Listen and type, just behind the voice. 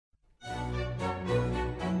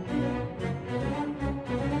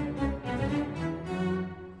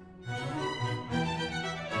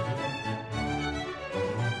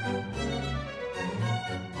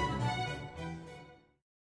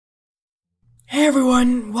Hey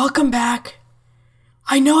everyone, welcome back.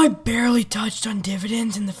 I know I barely touched on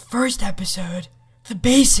dividends in the first episode, the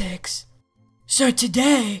basics. So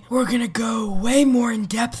today, we're gonna go way more in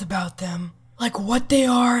depth about them, like what they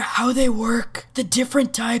are, how they work, the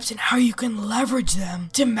different types, and how you can leverage them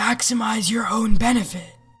to maximize your own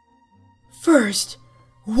benefit. First,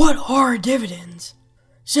 what are dividends?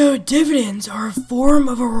 So dividends are a form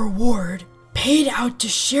of a reward paid out to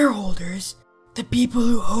shareholders, the people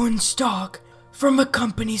who own stock, from a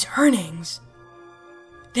company's earnings.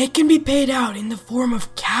 They can be paid out in the form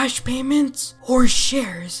of cash payments or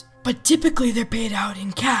shares, but typically they're paid out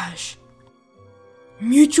in cash.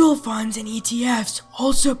 Mutual funds and ETFs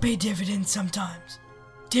also pay dividends sometimes.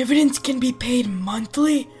 Dividends can be paid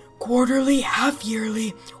monthly, quarterly,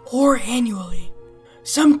 half-yearly, or annually.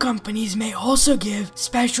 Some companies may also give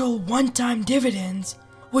special one-time dividends,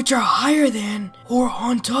 which are higher than or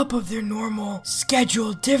on top of their normal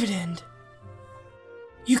scheduled dividend.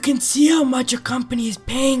 You can see how much a company is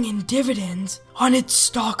paying in dividends on its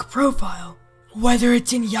stock profile, whether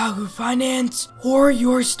it's in Yahoo Finance or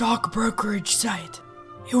your stock brokerage site.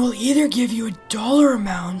 It will either give you a dollar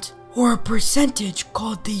amount or a percentage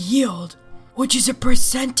called the yield, which is a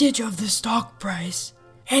percentage of the stock price,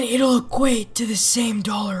 and it'll equate to the same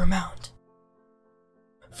dollar amount.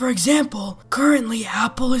 For example, currently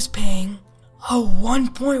Apple is paying a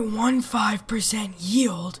 1.15%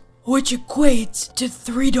 yield, which equates to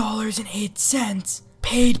 $3.08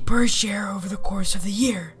 paid per share over the course of the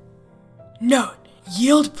year. Note,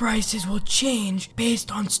 yield prices will change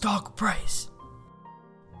based on stock price.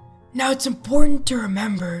 Now it's important to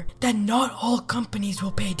remember that not all companies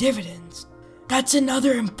will pay dividends. That's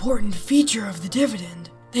another important feature of the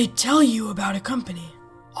dividend. They tell you about a company.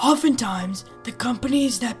 Oftentimes, the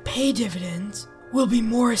companies that pay dividends will be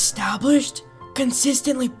more established,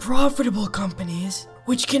 consistently profitable companies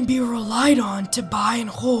which can be relied on to buy and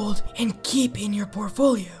hold and keep in your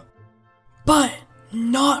portfolio. But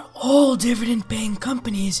not all dividend-paying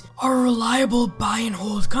companies are reliable buy and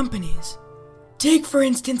hold companies. Take for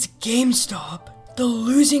instance GameStop, the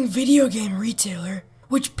losing video game retailer,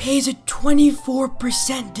 which pays a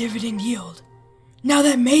 24% dividend yield. Now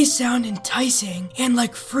that may sound enticing and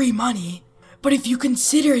like free money, but if you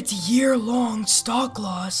consider its year-long stock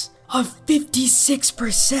loss of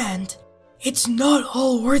 56%, it's not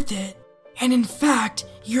all worth it, and in fact,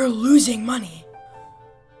 you're losing money.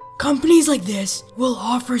 Companies like this will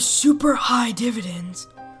offer super high dividends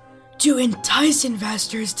to entice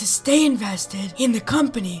investors to stay invested in the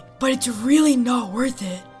company, but it's really not worth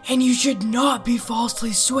it, and you should not be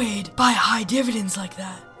falsely swayed by high dividends like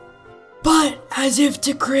that. But as if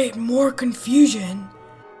to create more confusion,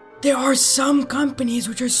 there are some companies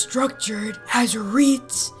which are structured as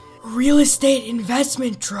REITs, real estate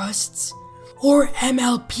investment trusts, or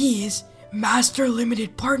MLPs, Master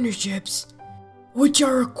Limited Partnerships, which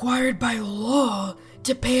are required by law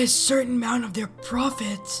to pay a certain amount of their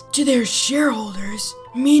profits to their shareholders,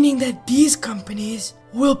 meaning that these companies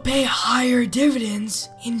will pay higher dividends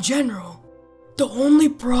in general. The only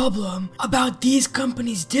problem about these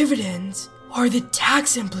companies' dividends are the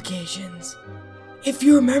tax implications. If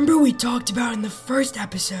you remember, we talked about in the first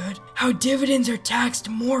episode how dividends are taxed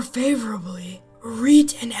more favorably.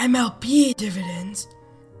 REIT and MLP dividends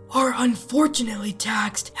are unfortunately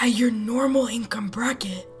taxed at your normal income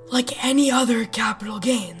bracket like any other capital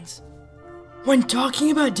gains. When talking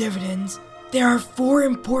about dividends, there are 4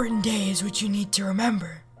 important days which you need to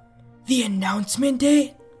remember: the announcement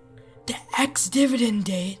date, the ex-dividend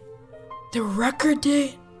date, the record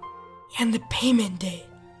date, and the payment date.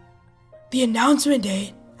 The announcement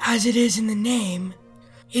date, as it is in the name,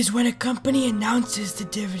 is when a company announces the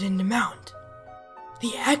dividend amount.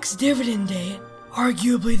 The ex-dividend date,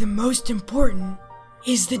 arguably the most important,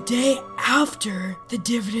 is the day after the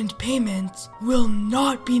dividend payments will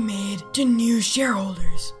not be made to new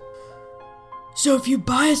shareholders. So if you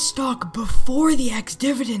buy a stock before the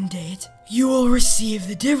ex-dividend date, you will receive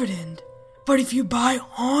the dividend. But if you buy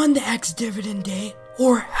on the ex-dividend date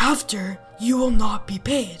or after, you will not be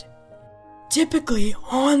paid. Typically,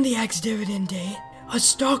 on the ex-dividend date, a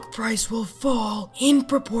stock price will fall in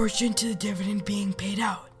proportion to the dividend being paid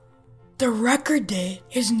out. The record date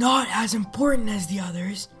is not as important as the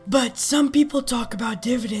others, but some people talk about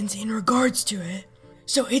dividends in regards to it,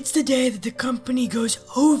 so it's the day that the company goes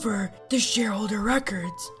over the shareholder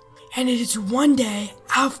records, and it is 1 day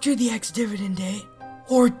after the ex-dividend date,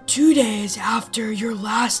 or 2 days after your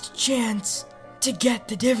last chance to get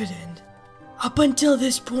the dividend. Up until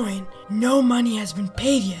this point, no money has been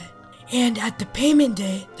paid yet, and at the payment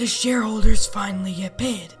date, the shareholders finally get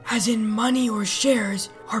paid, as in money or shares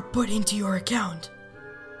are put into your account.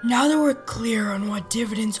 Now that we're clear on what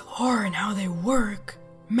dividends are and how they work,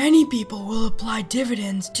 many people will apply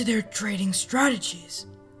dividends to their trading strategies.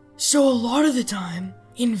 So a lot of the time,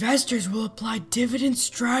 investors will apply dividend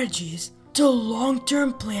strategies to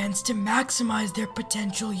long-term plans to maximize their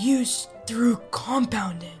potential use through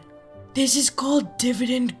compounding. This is called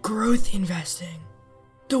dividend growth investing.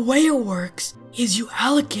 The way it works is you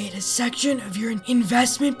allocate a section of your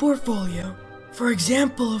investment portfolio, for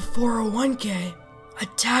example a 401k, a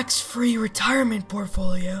tax-free retirement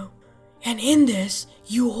portfolio, and in this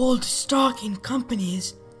you hold stock in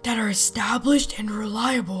companies that are established and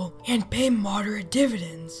reliable and pay moderate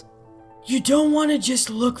dividends. You don't want to just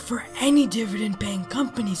look for any dividend-paying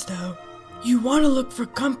companies though. You want to look for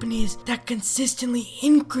companies that consistently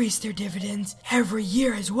increase their dividends every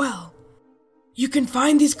year as well. You can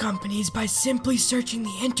find these companies by simply searching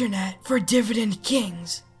the internet for dividend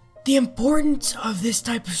kings. The importance of this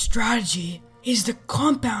type of strategy is the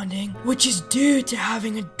compounding, which is due to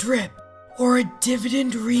having a DRIP or a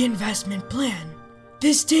dividend reinvestment plan.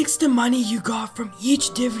 This takes the money you got from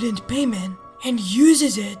each dividend payment and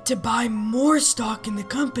uses it to buy more stock in the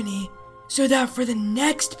company so that for the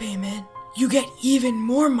next payment, you get even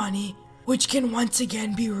more money, which can once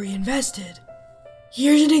again be reinvested.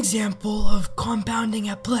 Here's an example of compounding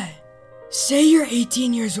at play. Say you're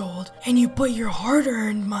 18 years old and you put your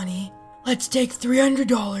hard-earned money, let's take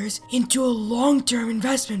 $300, into a long-term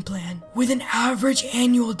investment plan with an average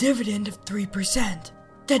annual dividend of 3%.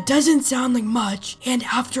 That doesn't sound like much, and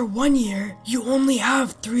after 1 year, you only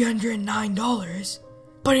have $309.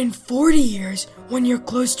 But in 40 years, when you're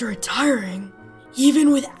close to retiring,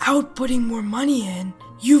 even without putting more money in,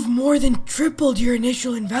 you've more than tripled your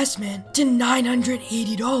initial investment to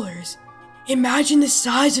 $980. Imagine the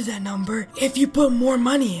size of that number if you put more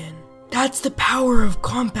money in. That's the power of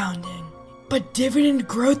compounding. But dividend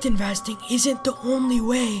growth investing isn't the only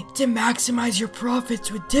way to maximize your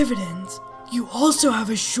profits with dividends. You also have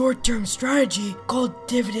a short-term strategy called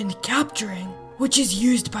dividend capturing, which is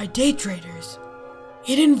used by day traders.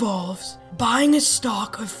 It involves buying a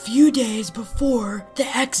stock a few days before the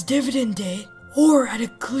ex-dividend date or at a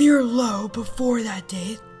clear low before that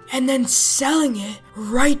date, and then selling it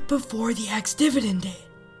right before the ex-dividend date.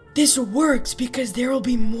 This works because there will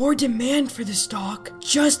be more demand for the stock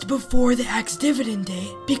just before the ex-dividend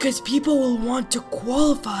date because people will want to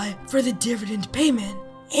qualify for the dividend payment,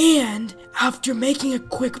 and after making a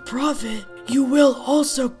quick profit, you will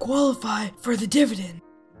also qualify for the dividend.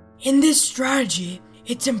 In this strategy,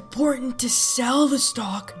 it's important to sell the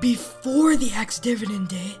stock before the ex-dividend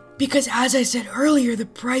date because, as I said earlier, the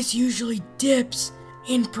price usually dips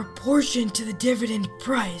in proportion to the dividend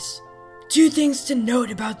price. Two things to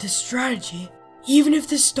note about this strategy: even if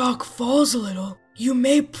the stock falls a little, you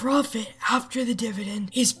may profit after the dividend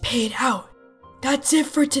is paid out. That's it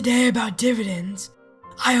for today about dividends.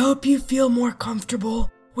 I hope you feel more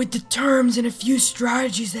comfortable with the terms and a few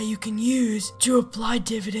strategies that you can use to apply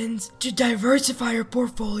dividends to diversify your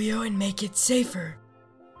portfolio and make it safer.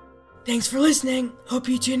 Thanks for listening. Hope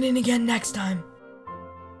you tune in again next time.